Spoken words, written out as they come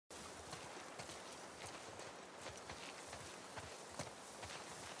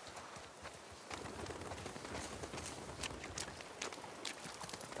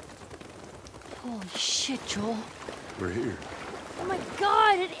Holy shit, Joel. We're here. Oh my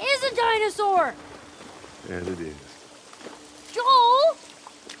god, it is a dinosaur! And it is. Joel!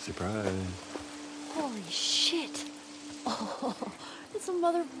 Surprise. Holy shit. Oh, it's a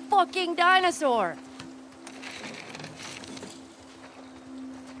motherfucking dinosaur.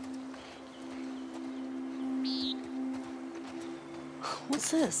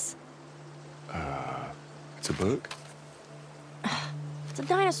 What's this? It's a book? It's a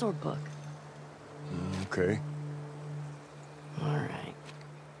dinosaur book. Okay. All right.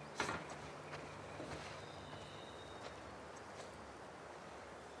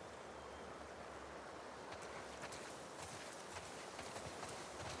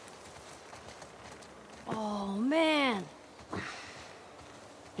 Oh, man.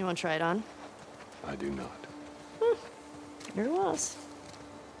 You want to try it on? I do not. Here it was.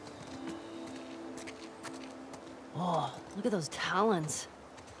 Oh, look at those talons.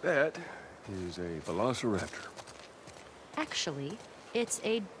 That is a velociraptor. Actually, it's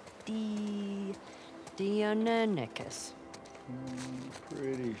a Deinonychus.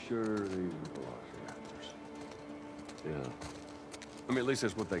 Pretty sure these are velociraptors. Yeah. I mean, at least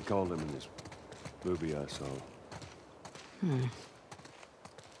that's what they called them in this movie I saw.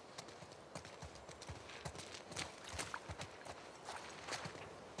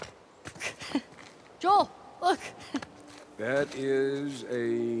 Joel, look. That is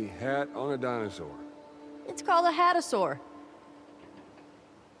a hat on a dinosaur. It's called a hatasaur.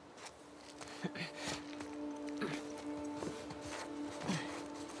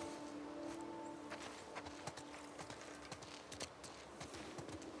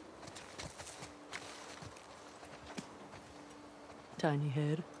 Tiny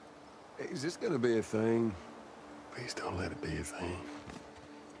head. Hey, is this gonna be a thing? Please don't let it be a thing.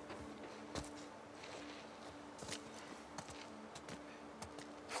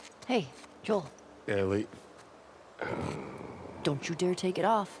 Hey, Joel, Ellie. don't you dare take it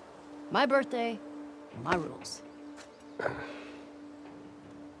off. My birthday, my rules.